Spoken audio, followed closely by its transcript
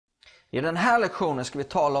I den här lektionen ska vi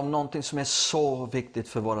tala om någonting som är så viktigt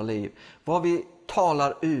för våra liv. Vad vi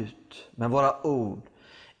talar ut med våra ord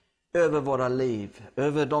över våra liv,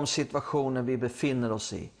 över de situationer vi befinner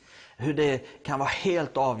oss i. Hur det kan vara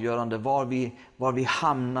helt avgörande var vi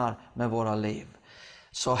hamnar med våra liv.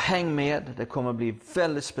 Så häng med, det kommer bli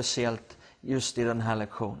väldigt speciellt just i den här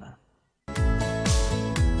lektionen.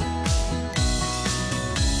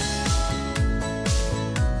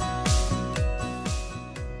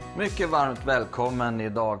 Mycket varmt välkommen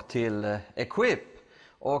idag till Equip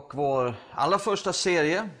och vår allra första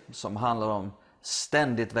serie som handlar om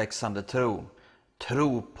ständigt växande tro.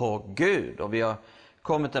 Tro på Gud, och vi har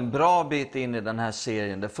kommit en bra bit in i den här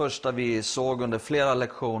serien. Det första vi såg under flera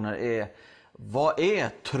lektioner är: vad är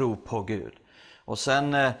tro på Gud? Och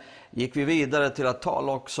sen gick vi vidare till att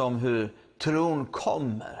tala också om hur tron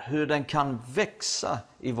kommer, hur den kan växa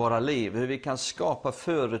i våra liv, hur vi kan skapa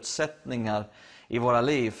förutsättningar i våra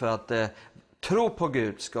liv för att tro på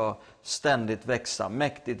Gud ska ständigt växa,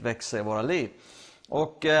 mäktigt växa i våra liv.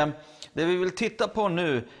 Och det vi vill titta på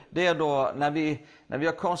nu, det är då när vi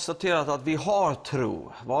har konstaterat att vi har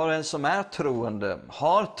tro. Var och en som är troende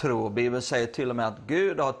har tro. Bibeln säger till och med att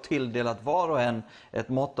Gud har tilldelat var och en ett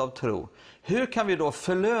mått av tro. Hur kan vi då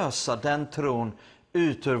förlösa den tron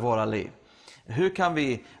ut ur våra liv? Hur kan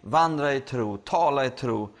vi vandra i tro, tala i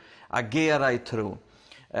tro, agera i tro?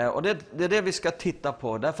 Och det är det vi ska titta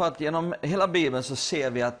på. Därför att genom hela Bibeln så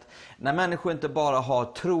ser vi att när människor inte bara har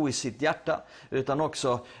tro i sitt hjärta utan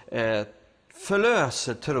också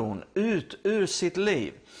förlöser tron ut ur sitt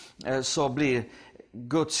liv, så blir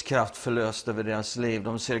Guds kraft förlöst över deras liv.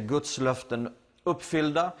 De ser Guds löften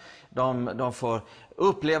uppfyllda. De får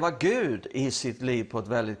uppleva Gud i sitt liv på ett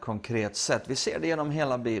väldigt konkret sätt. Vi ser det genom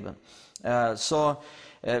hela Bibeln. Så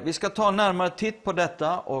vi ska ta en närmare titt på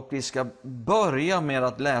detta, och vi ska börja med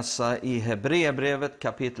att läsa i Hebreerbrevet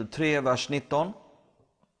kapitel 3, vers 19.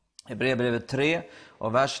 Hebreerbrevet 3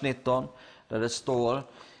 och vers 19, där det står: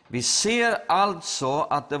 vi ser alltså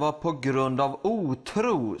att det var på grund av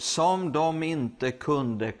otro som de inte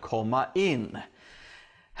kunde komma in.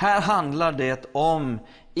 Här handlar det om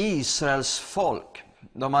Israels folk.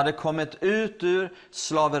 De hade kommit ut ur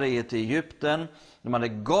slaveriet i Egypten. De hade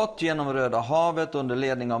gått genom Röda havet under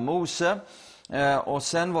ledning av Mose. Och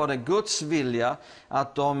sen var det Guds vilja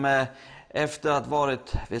att de efter att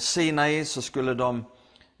varit vid Sinai så skulle de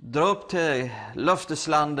dra upp till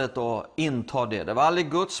löfteslandet och inta det. Det var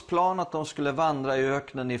aldrig Guds plan att de skulle vandra i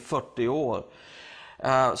öknen i 40 år.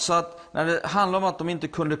 Så att när det handlar om att de inte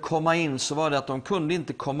kunde komma in, så var det att de kunde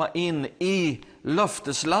inte komma in i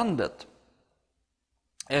löfteslandet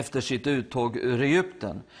efter sitt uttåg ur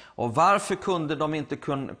Egypten. Och varför kunde de inte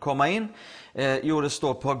komma in? Jo, det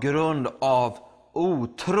står på grund av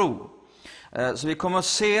otro. Så vi kommer att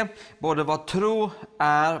se både vad tro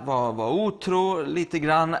är, vad otro lite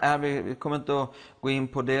grann är. Vi kommer inte att gå in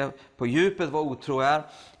på det på djupet vad otro är,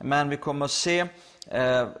 men vi kommer att se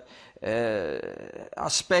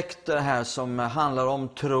aspekter här som handlar om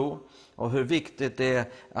tro och hur viktigt det är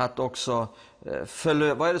att också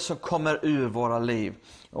vad är det som kommer ur våra liv.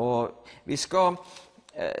 Och vi ska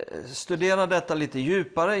studera detta lite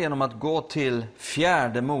djupare genom att gå till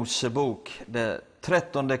 4 Mosebok, det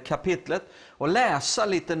 13:e kapitlet, och läsa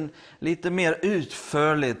lite mer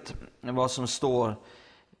utförligt vad som står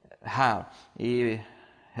här. I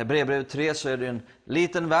Hebreerbrevet 3 så är det en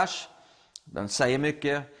liten vers, den säger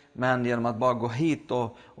mycket, men genom att bara gå hit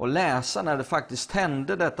och läsa när det faktiskt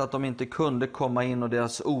hände detta att de inte kunde komma in och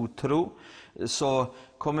deras otro, så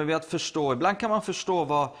kommer vi att förstå. Ibland kan man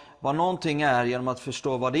förstå vad någonting är genom att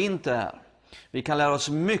förstå vad det inte är. Vi kan lära oss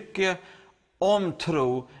mycket om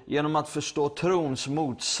tro genom att förstå trons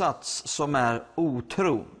motsats som är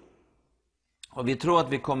otro. Och vi tror att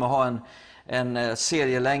vi kommer ha en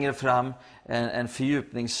serie längre fram, en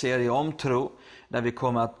fördjupningsserie om tro, där vi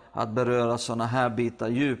kommer att beröra sådana här bitar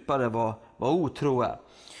djupare vad otro är.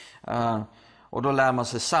 Och då lär man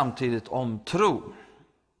sig samtidigt om tro.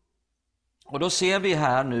 Och då ser vi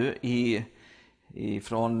här nu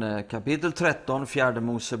från kapitel 13, 4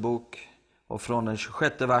 Mosebok, och från den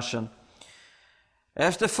 26:e versen.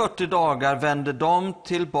 Efter 40 dagar vände de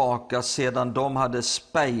tillbaka sedan de hade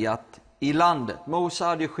spejat i landet. Mose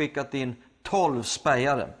hade skickat in 12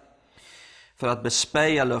 spejare för att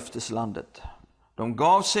bespeja löfteslandet. De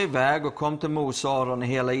gav sig iväg och kom till Mose och Aron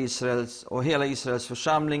och hela Israels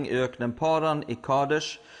församling i öknen Paran i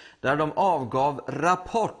Kadesh, där de avgav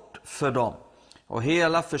rapport för dem och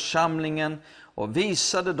hela församlingen och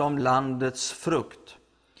visade dem landets frukt.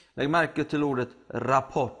 Lägg märke till ordet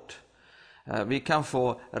rapport. Vi kan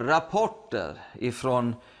få rapporter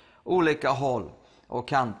ifrån olika håll och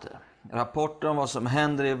kanter. Rapporter om vad som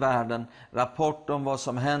händer i världen, rapporter om vad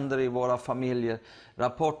som händer i våra familjer,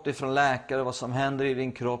 rapporter från läkare, vad som händer i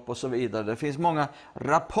din kropp och så vidare. Det finns många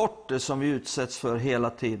rapporter som vi utsätts för hela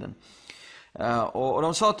tiden. Och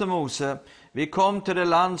de sa till Mose, vi kom till det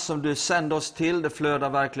land som du sände oss till, det flödar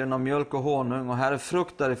verkligen om mjölk och honung och här är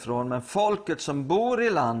frukt därifrån. Men folket som bor i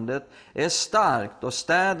landet är starkt och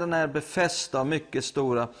städerna är befästa och mycket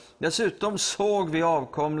stora. Dessutom såg vi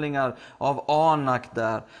avkomlingar av Anak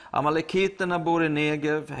där. Amalekiterna bor i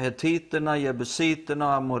Negev, hetiterna, jebusiterna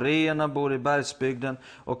och amoreerna bor i bergsbygden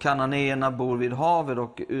och kananéerna bor vid havet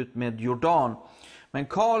och ut med Jordan. Men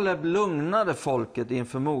Kaleb lugnade folket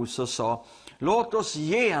inför Mose och sa, låt oss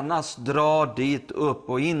genast dra dit upp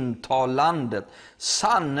och inta landet.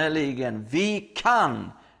 Sannoliken, vi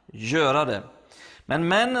kan göra det. Men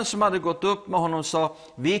männen som hade gått upp med honom sa,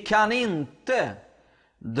 vi kan inte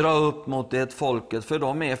dra upp mot det folket, för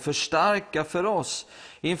de är för starka för oss.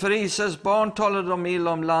 Inför Israels barn talade de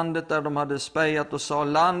illa om landet där de hade spejat och sa,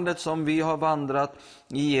 landet som vi har vandrat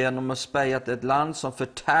igenom och spejat, ett land som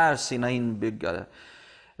förtär sina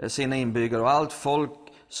inbyggare. Och allt folk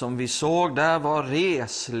som vi såg där var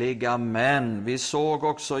resliga män. Vi såg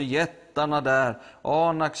också jättarna där.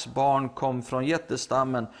 Anaks barn kom från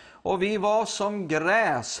jättestammen. Och vi var som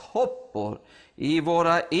gräshoppor i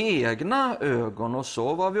våra egna ögon. Och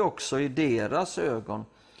så var vi också i deras ögon.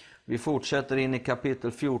 Vi fortsätter in i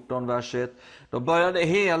kapitel 14, vers 1. Då började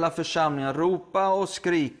hela församlingen ropa och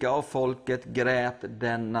skrika och folket grät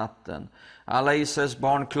den natten. Alla Israels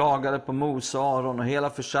barn klagade på Mose och Aron och hela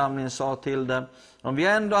församlingen sa till dem, om vi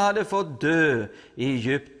ändå hade fått dö i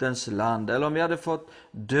Egyptens land eller om vi hade fått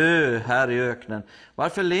dö här i öknen,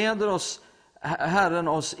 varför leder Herren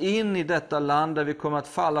oss in i detta land där vi kommer att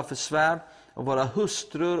falla för svärd och våra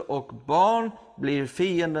hustrur och barn blir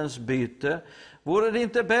fiendens byte? Vore det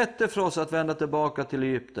inte bättre för oss att vända tillbaka till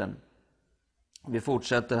Egypten? Vi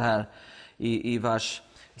fortsätter här i vers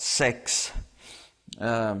 6.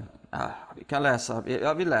 Vi kan läsa,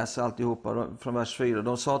 vi läser alltihopa från vers 4.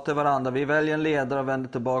 De sa till varandra, vi väljer en ledare och vänder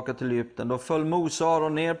tillbaka till Egypten. Då föll Mose och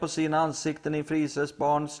Aron ner på sina ansikten inför Israels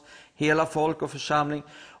barns hela folk och församling.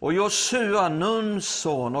 Och Josua, Nuns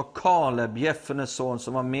son, och Kaleb, Jeffernes son,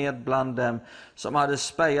 som var med bland dem som hade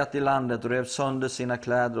spejat i landet, rev sönder sina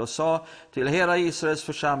kläder och sa till hela Israels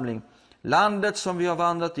församling, landet som vi har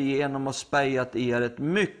vandrat igenom och spejat i är ett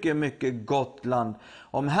mycket, mycket gott land.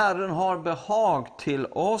 Om Herren har behag till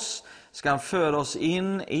oss ska han föra oss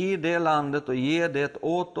in i det landet och ge det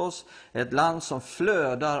åt oss, ett land som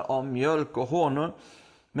flödar av mjölk och honung.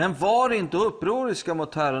 Men var inte upproriska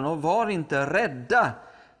mot Herren och var inte rädda, det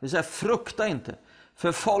vill säga frukta inte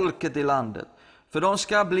för folket i landet, för de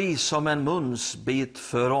ska bli som en munsbit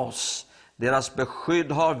för oss. Deras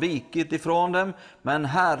beskydd har vikit ifrån dem, men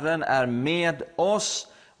Herren är med oss.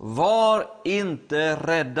 Var inte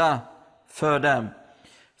rädda för dem.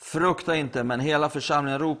 Frukta inte, men hela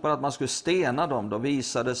församlingen ropade att man skulle stena dem. Då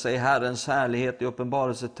visade sig Herrens härlighet i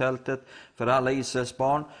uppenbarelsetältet för alla Israels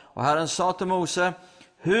barn. Och Herren sa till Mose,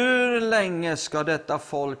 hur länge ska detta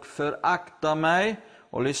folk förakta mig?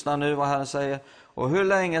 Och lyssna nu vad Herren säger. Och hur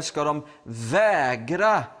länge ska de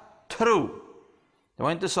vägra tro? Det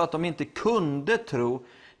var inte så att de inte kunde tro.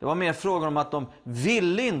 Det var mer frågan om att de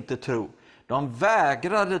ville inte tro. De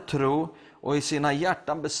vägrade tro och i sina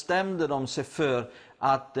hjärtan bestämde de sig för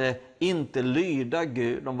att inte lyda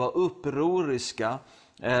Gud. De var upproriska.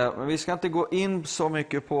 Men vi ska inte gå in så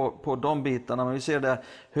mycket på de bitarna. Men vi ser där,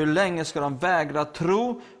 hur länge ska de vägra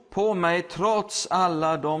tro på mig trots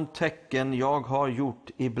alla de tecken jag har gjort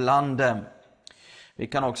ibland dem? Vi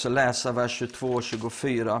kan också läsa vers 22 och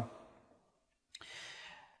 24.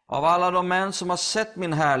 Av alla de män som har sett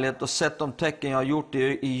min härlighet och sett de tecken jag har gjort i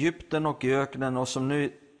Egypten och i öknen och som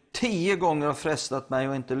nu 10 gånger har frestat mig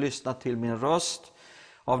och inte lyssnat till min röst,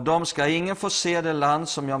 av dem ska ingen få se det land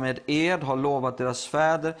som jag med ed har lovat deras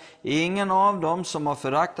fäder. Ingen av dem som har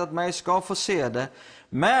föraktat mig ska få se det.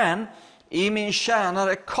 Men i min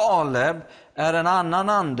tjänare Kaleb är en annan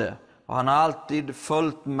ande och han har alltid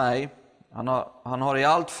följt mig. Han har i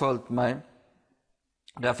allt följt mig.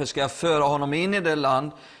 Därför ska jag föra honom in i det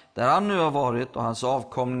land där han nu har varit och hans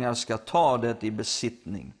avkomlingar ska ta det i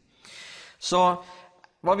besittning. Så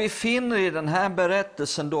vad vi finner i den här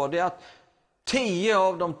berättelsen då, det är att 10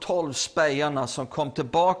 av de 12 spejarna som kom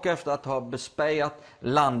tillbaka efter att ha bespejat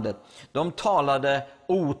landet, de talade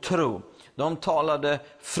otro. De talade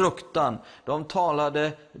fruktan, de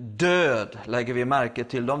talade död, lägger vi märke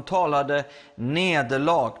till. De talade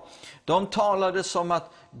nederlag. De talade som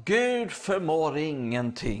att Gud förmår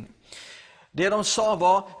ingenting. Det de sa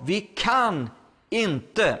var, vi kan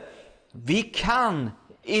inte.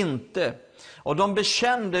 Och de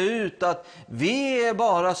bekände ut att vi är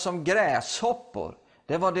bara som gräshoppor.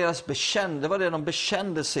 Det var det de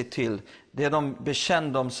bekände sig till. Det de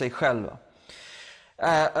bekände om sig själva.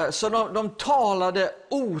 Så de talade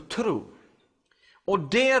otro. Och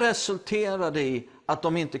det resulterade i att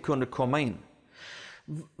de inte kunde komma in.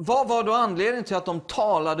 Vad var då anledningen till att de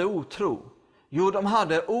talade otro? Jo, de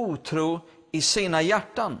hade otro i sina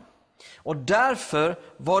hjärtan. Och därför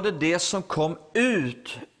var det som kom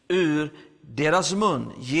ut ur deras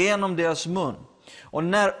mun, genom deras mun. Och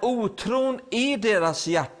när otron i deras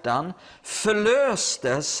hjärtan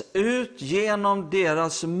förlöstes ut genom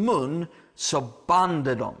deras mun, så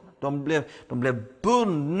band de. De blev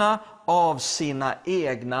bundna av sina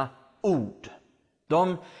egna ord.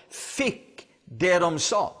 De fick det de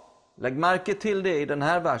sa. Lägg märke till det i den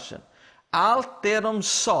här versen. Allt det de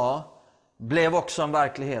sa blev också en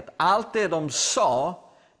verklighet. Allt det de sa,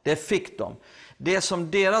 det fick de. Det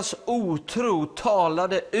som deras otro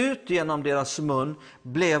talade ut genom deras mun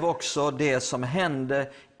blev också det som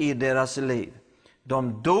hände i deras liv.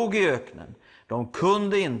 De dog i öknen, de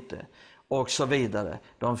kunde inte och så vidare.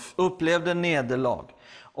 De upplevde nederlag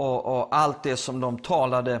och allt det som de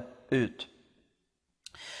talade ut.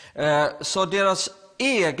 Så deras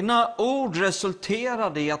egna ord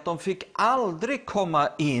resulterade i att de fick aldrig komma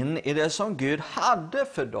in i det som Gud hade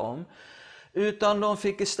för dem. Utan de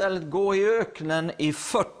fick istället gå i öknen i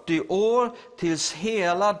 40 år tills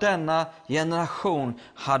hela denna generation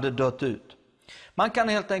hade dött ut. Man kan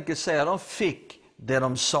helt enkelt säga att de fick det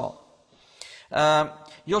de sa.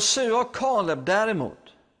 Josua och Kaleb däremot,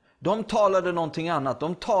 de talade någonting annat.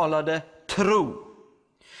 De talade tro.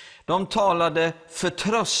 De talade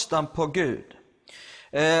förtröstan på Gud.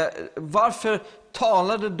 Varför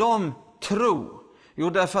talade de tro? Jo,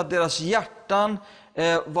 därför att deras hjärtan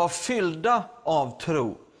var fyllda av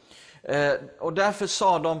tro. Och därför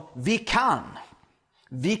sa de,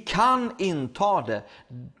 vi kan inta det.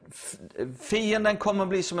 Fienden kommer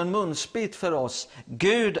bli som en munsbit för oss.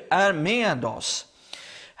 Gud är med oss.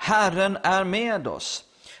 Herren är med oss.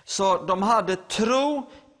 Så de hade tro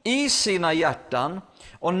i sina hjärtan.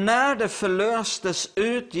 Och när det förlöstes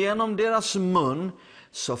ut genom deras mun,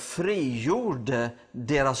 så frigjorde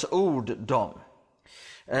deras ord dem.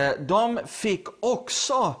 De fick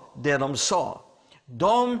också det de sa.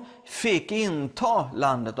 De fick inta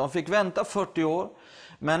landet. De fick vänta 40 år.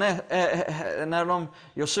 Men när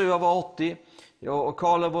Josua var 80 och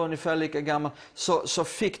Kaleb var ungefär lika gammal, så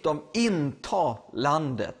fick de inta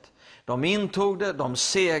landet. De intog det, de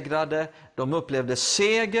segrade, de upplevde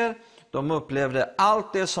seger, de upplevde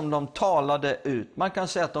allt det som de talade ut. Man kan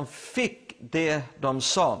säga att de fick det de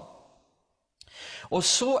sa. Och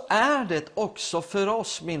så är det också för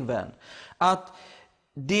oss, min vän, att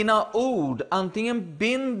dina ord antingen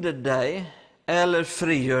binder dig eller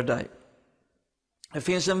frigör dig. Det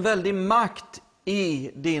finns en väldig makt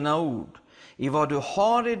i dina ord, i vad du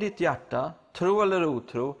har i ditt hjärta, tro eller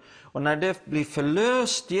otro. Och när det blir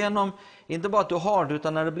förlöst genom, inte bara att du har det,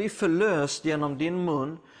 utan när det blir förlöst genom din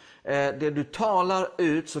mun, det du talar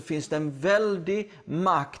ut, så finns det en väldig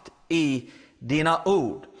makt i dina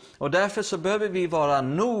ord. Och därför så behöver vi vara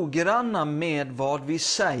noggranna med vad vi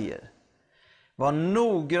säger. Var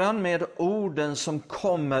noggrann med orden som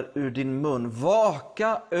kommer ur din mun.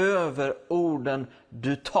 Vaka över orden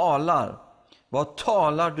du talar. Vad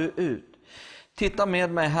talar du ut? Titta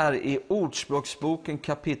med mig här i Ordspråksboken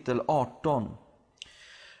kapitel 18.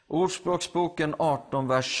 Ordspråksboken 18,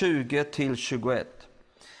 vers 20-21.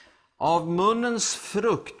 Av munnens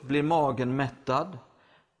frukt blir magen mättad.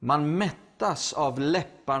 Man mättas av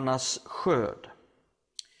läpparnas skörd.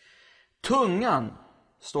 Tungan,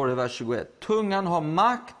 står det i vers 21. Tungan har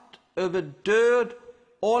makt över död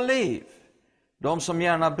och liv. De som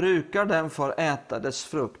gärna brukar den får äta dess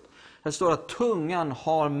frukt. Det står att tungan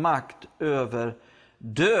har makt över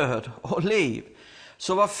död och liv.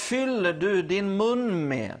 Så vad fyller du din mun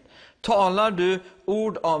med? Talar du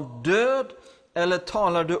ord av död eller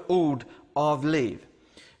talar du ord av liv?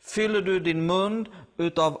 Fyller du din mun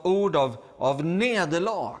utav ord av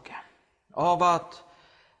nederlag? Av att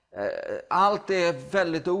allt är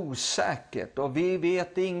väldigt osäkert och vi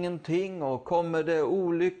vet ingenting, och kommer det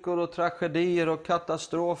olyckor och tragedier och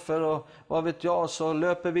katastrofer och vad vet jag, så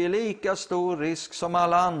löper vi lika stor risk som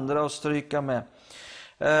alla andra att stryka med.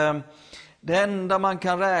 Det enda man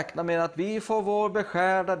kan räkna med är att vi får vår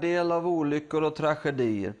beskärda del av olyckor och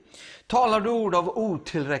tragedier. Talar du ord av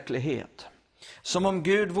otillräcklighet, som om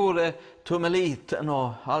Gud vore tummeliten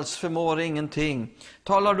och alls förmår ingenting?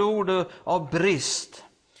 Talar du ord av brist,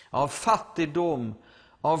 av fattigdom,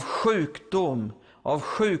 av sjukdom, av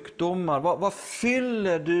sjukdomar? Vad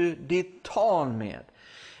fyller du ditt tal med?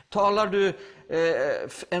 Talar du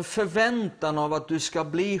en förväntan av att du ska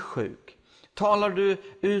bli sjuk? Talar du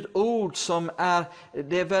ut ord som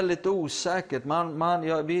det är väldigt osäkert?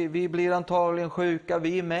 Vi blir antagligen sjuka,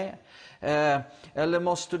 vi med. Eller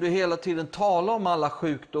måste du hela tiden tala om alla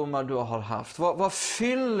sjukdomar du har haft? Vad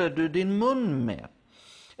fyller du din mun med?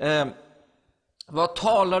 Vad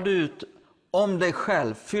talar du ut om dig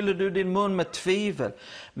själv? Fyller du din mun med tvivel,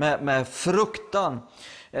 med fruktan?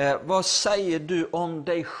 Vad säger du om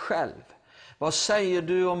dig själv? Vad säger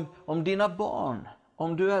du om dina barn?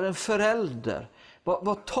 Om du är en förälder,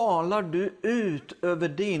 vad talar du ut över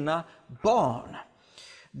dina barn?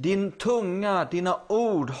 Din tunga, dina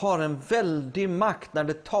ord har en väldig makt när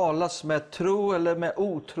det talas med tro eller med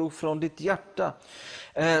otro från ditt hjärta.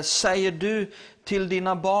 Säger du till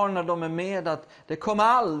dina barn när de är med att det kommer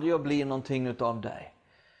aldrig att bli någonting utav dig.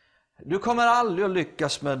 Du kommer aldrig att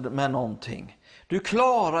lyckas med någonting. Du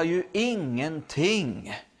klarar ju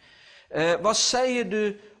ingenting. Vad säger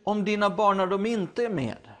du om dina barn när de inte är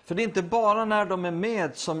med? För det är inte bara när de är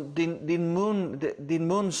med som din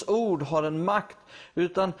muns ord har en makt,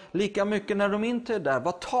 utan lika mycket när de inte är där.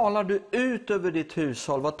 Vad talar du ut över ditt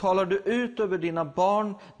hushåll? Vad talar du ut över dina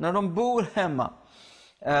barn när de bor hemma?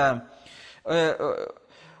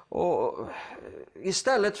 Och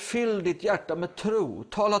istället fyll ditt hjärta med tro.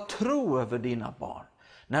 Tala tro över dina barn.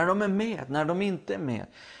 När de är med, när de inte är med.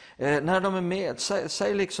 När de är med,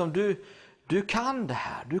 säg liksom du kan det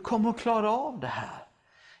här. Du kommer att klara av det här.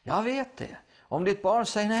 Jag vet det. Om ditt barn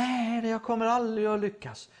säger nej, jag kommer aldrig att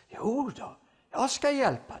lyckas. Jo då, jag ska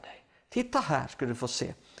hjälpa dig. Titta här ska du få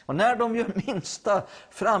se. Och när de gör minsta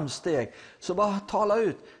framsteg så bara tala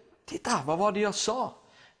ut. Titta, vad var det jag sa?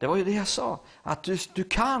 Det var ju det jag sa. Att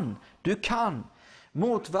du kan.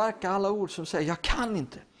 Motverka alla ord som säger jag kan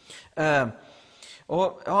inte.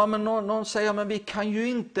 Men någon säger men vi kan ju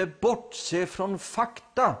inte bortse från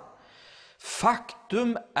fakta.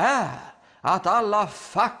 Faktum är att alla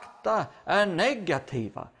fakta är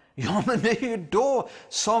negativa. Ja, men det är ju då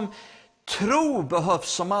som tro behövs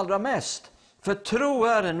som allra mest. För tro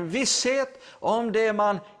är en visshet om det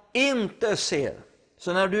man inte ser.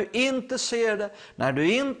 Så när du inte ser det, när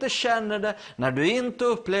du inte känner det, när du inte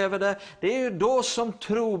upplever det, det är ju då som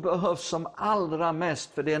tro behövs som allra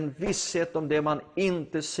mest. För det är en visshet om det man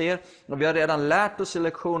inte ser. Och vi har redan lärt oss i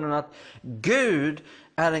lektionen att Gud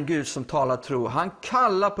är en Gud som talar tro. Han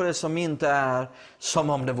kallar på det som inte är som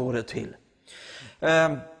om det vore till.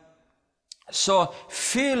 Så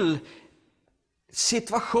fyll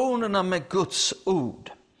situationerna med Guds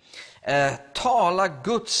ord. Tala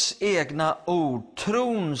Guds egna ord,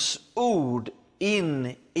 trons ord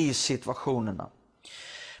in i situationerna.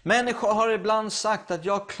 Människor har ibland sagt att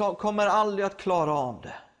jag kommer aldrig att klara av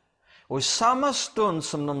det. Och i samma stund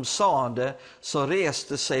som de sa det så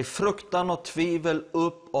reste sig fruktan och tvivel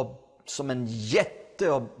upp som en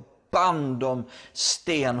jätte och band dem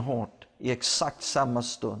stenhårt i exakt samma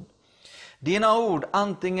stund. Dina ord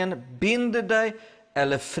antingen binder dig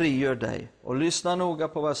eller frigör dig. Och lyssna noga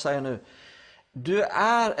på vad jag säger nu. Du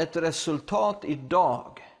är ett resultat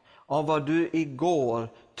idag av vad du igår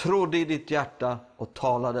trodde i ditt hjärta och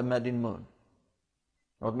talade med din mun.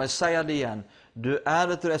 Låt mig säga det igen. Du är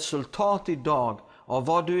ett resultat idag av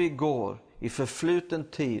vad du igår i förfluten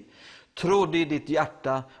tid trodde i ditt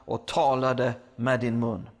hjärta och talade med din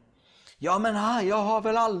mun. Ja, men jag har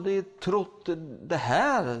väl aldrig trott det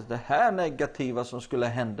här negativa som skulle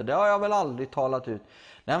hända. Det har jag väl aldrig talat ut.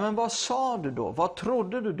 Nej, men vad sa du då? Vad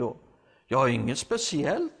trodde du då? Ja, inget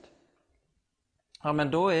speciellt. Ja,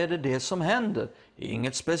 men då är det som händer.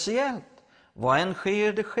 Inget speciellt. Vad än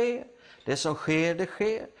sker, det sker. Det som sker, det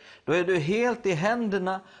sker. Då är du helt i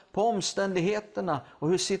händerna på omständigheterna och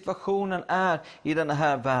hur situationen är i den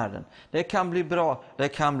här världen. Det kan bli bra, det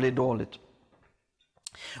kan bli dåligt.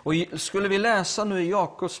 Och skulle vi läsa nu i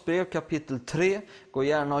Jakobs brev kapitel 3, gå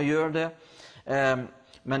gärna och gör det.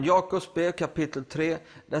 Men Jakobs brev kapitel 3,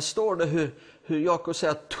 där står det hur Jakob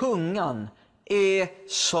säger att tungan är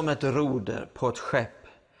som ett roder på ett skepp.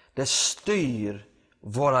 Det styr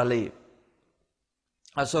våra liv.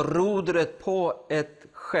 Alltså rodret på ett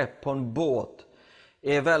skepp, på en båt,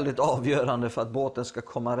 är väldigt avgörande för att båten ska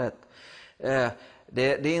komma rätt.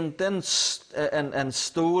 Det är inte en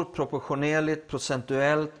stor proportionerligt,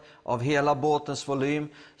 procentuellt av hela båtens volym,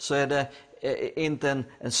 så är det inte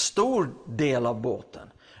en stor del av båten.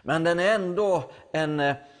 Men den är ändå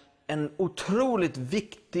en otroligt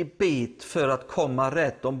viktig bit för att komma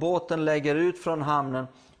rätt. Om båten lägger ut från hamnen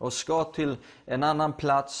och ska till en annan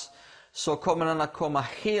plats, så kommer den att komma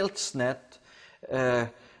helt snett,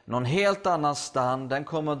 någon helt annanstans. Den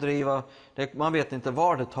kommer att driva, man vet inte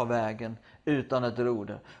var det tar vägen. utan ett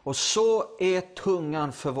roder. Och så är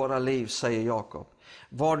tungan för våra liv, säger Jakob.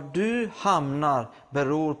 Var du hamnar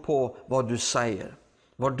beror på vad du säger.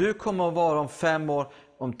 Var du kommer att vara om 5 år,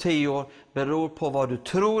 om 10 år, beror på vad du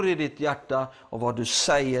tror i ditt hjärta och vad du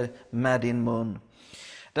säger med din mun.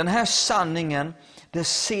 Den här sanningen, det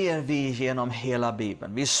ser vi genom hela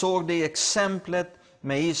Bibeln. Vi såg det i exemplet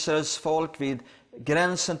med Israels folk vid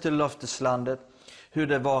gränsen till löfteslandet. Hur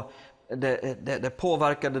det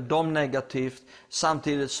påverkade dem negativt.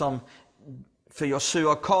 Samtidigt som för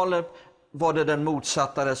Josua och Kaleb var det den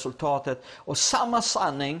motsatta resultatet. Och samma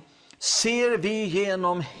sanning ser vi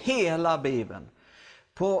genom hela Bibeln.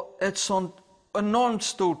 På ett sånt enormt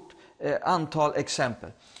stort antal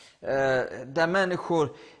exempel. Där människor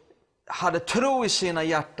hade tro i sina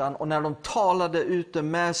hjärtan och när de talade ute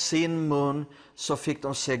med sin mun så fick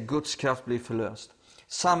de se Guds kraft bli förlöst.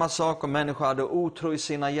 Samma sak om människor hade otro i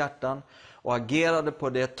sina hjärtan och agerade på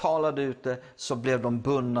det, talade ute, så blev de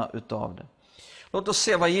bundna utav det. Låt oss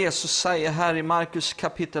se vad Jesus säger här i Markus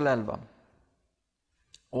kapitel 11.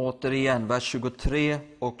 Återigen, vers 23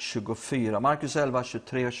 och 24. Markus 11,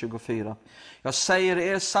 23 och 24. Jag säger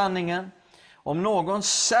er sanningen. Om någon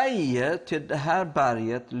säger till det här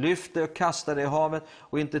berget, lyft det och kasta det i havet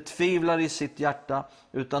och inte tvivlar i sitt hjärta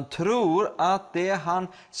utan tror att det han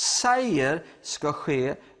säger ska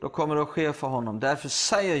ske, då kommer det att ske för honom. Därför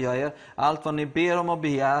säger jag er, allt vad ni ber om och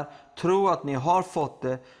begär, tro att ni har fått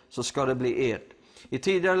det, så ska det bli ert. I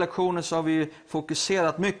tidigare lektioner så har vi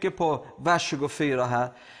fokuserat mycket på vers 24 här.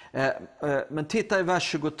 Men titta i vers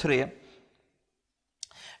 23.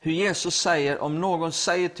 Hur Jesus säger, om någon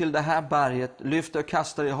säger till det här berget, lyft och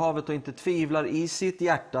kastar i havet och inte tvivlar i sitt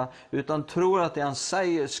hjärta, utan tror att det han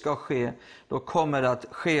säger ska ske, då kommer det att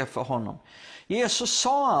ske för honom. Jesus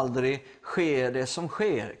sa aldrig, sker det som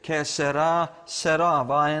sker. Kesera, sera,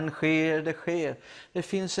 vad än sker, det sker. Det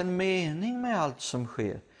finns en mening med allt som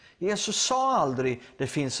sker. Jesus sa aldrig, det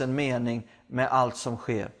finns en mening med allt som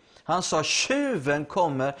sker. Han sa, tjuven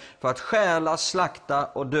kommer för att stjäla, slakta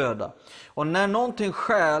och döda. Och när någonting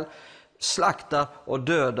stjäl, slakta och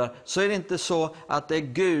döda, så är det inte så att det är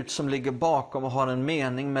Gud som ligger bakom och har en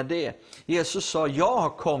mening med det. Jesus sa, jag har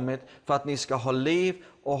kommit för att ni ska ha liv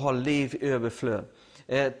och ha liv i överflöd.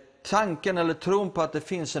 Tanken eller tron på att det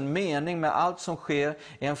finns en mening med allt som sker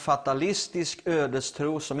är en fatalistisk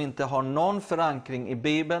ödestro som inte har någon förankring i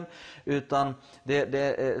Bibeln, utan det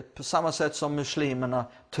är på samma sätt som muslimerna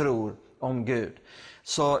tror om Gud.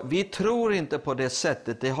 Så vi tror inte på det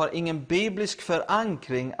sättet. Det har ingen biblisk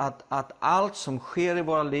förankring att allt som sker i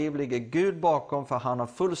våra liv ligger Gud bakom, för han har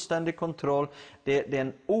fullständig kontroll. Det är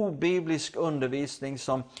en obiblisk undervisning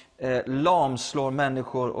som lamslår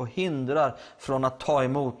människor och hindrar från att ta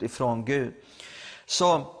emot ifrån Gud.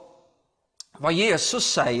 Så vad Jesus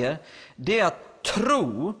säger, det är att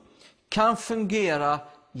tro kan fungera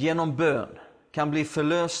genom bön. Kan bli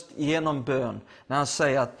förlöst genom bön. När han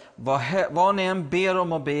säger att vad ni än ber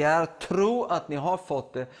om och begär, tro att ni har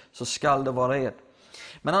fått det, så skall det vara ert.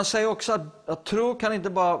 Men han säger också att tro kan inte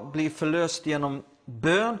bara bli förlöst genom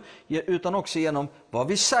bön, utan också genom vad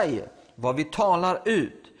vi säger, vad vi talar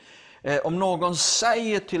ut. Om någon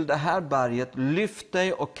säger till det här berget, lyft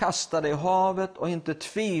dig och kasta dig i havet, och inte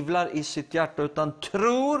tvivlar i sitt hjärta utan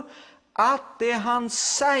tror att det han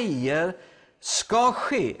säger ska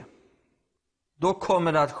ske, då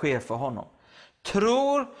kommer det att ske för honom.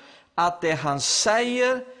 Tror att det han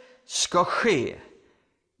säger ska ske,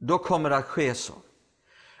 då kommer det att ske så.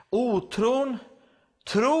 Otron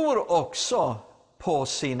tror också på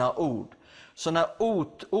sina ord. Så när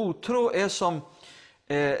otro är som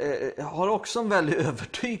har också en väldig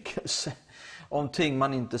övertygelse om ting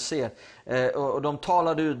man inte ser. Och de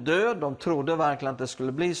talade ut död, de trodde verkligen att det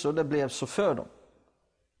skulle bli så, det blev så för dem.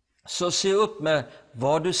 Så se upp med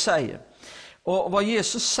vad du säger. Och vad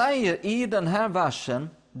Jesus säger i den här versen,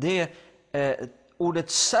 det är ordet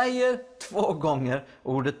säger 2 gånger,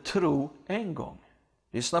 ordet tro 1 gång.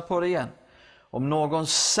 Lyssna på det igen. Om någon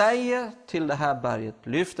säger till det här berget,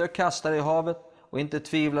 lyft och kasta det i havet, och inte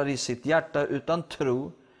tvivlar i sitt hjärta utan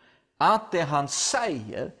tro att det han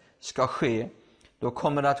säger ska ske, då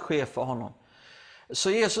kommer det att ske för honom. Så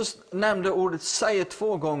Jesus nämnde ordet säger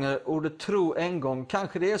 2 gånger, ordet tro 1 gång.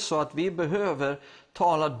 Kanske det är så att vi behöver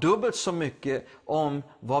tala dubbelt så mycket om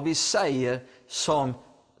vad vi säger som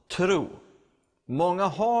tro. Många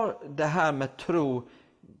har det här med tro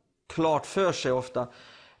klart för sig ofta,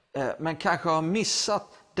 men kanske har missat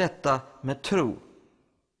detta med tro.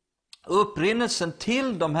 Upprinnelsen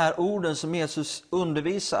till de här orden som Jesus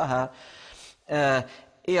undervisar här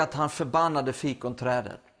är att han förbannade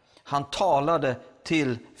fikonträdet. Han talade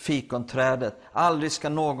till fikonträdet. Aldrig ska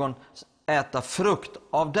någon äta frukt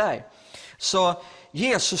av dig. Så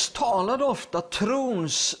Jesus talade ofta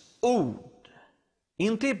trons ord.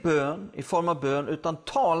 Inte i bön, i form av bön, utan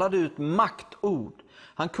talade ut maktord.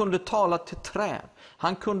 Han kunde tala till träd.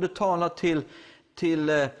 Han kunde tala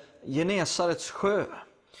till Genesarets sjö.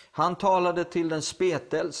 Han talade till den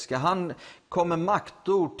spetälska. Han kom med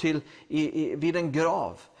maktord vid en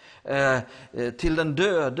grav. Till den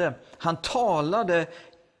döde. Han talade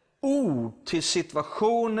ord till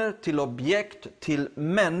situationer, till objekt, till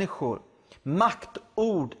människor.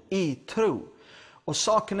 Maktord i tro. Och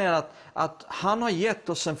saken är att han har gett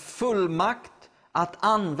oss en fullmakt att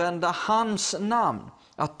använda hans namn.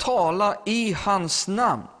 Att tala i hans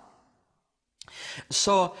namn.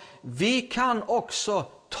 Så vi kan också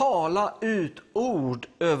tala ut ord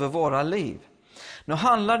över våra liv. Nu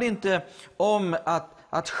handlar det inte om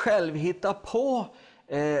att själv hitta på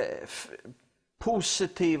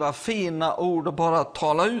positiva, fina ord och bara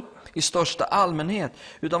tala ut i största allmänhet.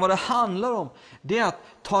 Utan vad det handlar om, det är att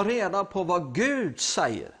ta reda på vad Gud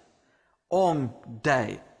säger om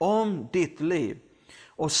dig, om ditt liv.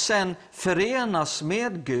 Och sen förenas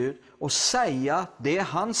med Gud och säga det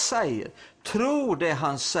han säger. Tro det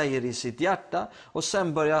han säger i sitt hjärta och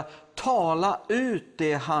sen börja tala ut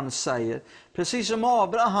det han säger. Precis som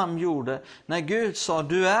Abraham gjorde när Gud sa,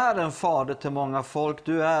 du är en fader till många folk,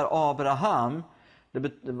 du är Abraham.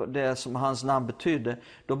 Det som hans namn betydde.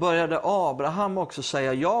 Då började Abraham också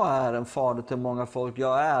säga, jag är en fader till många folk,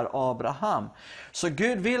 jag är Abraham. Så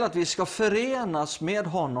Gud vill att vi ska förenas med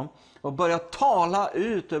honom och börja tala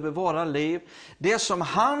ut över våra liv. Det som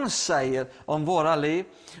han säger om våra liv.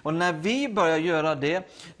 Och när vi börjar göra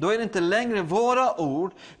det, då är det inte längre våra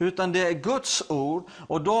ord, utan det är Guds ord.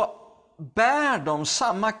 Och då bär de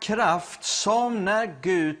samma kraft som när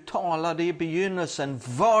Gud talade i begynnelsen,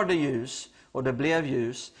 var det ljus. Och det blev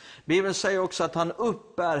ljus. Bibeln säger också att han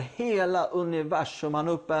uppbär hela universum. Han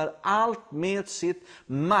uppbär allt med sitt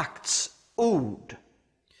maktsord.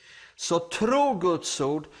 Så tro Guds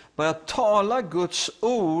ord. Börja tala Guds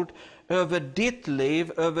ord över ditt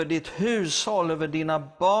liv, över ditt hushåll, över dina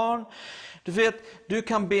barn. Du vet, du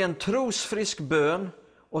kan be en trosfrisk bön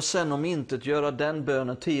och sen om inte göra den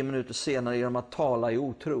bönen 10 minuter senare genom att tala i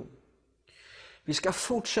otro. Vi ska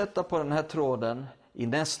fortsätta på den här tråden i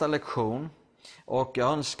nästa lektion. Och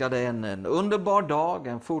jag önskar dig en underbar dag,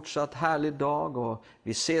 en fortsatt härlig dag och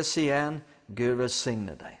vi ses igen. Gud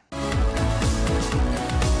välsigne dig.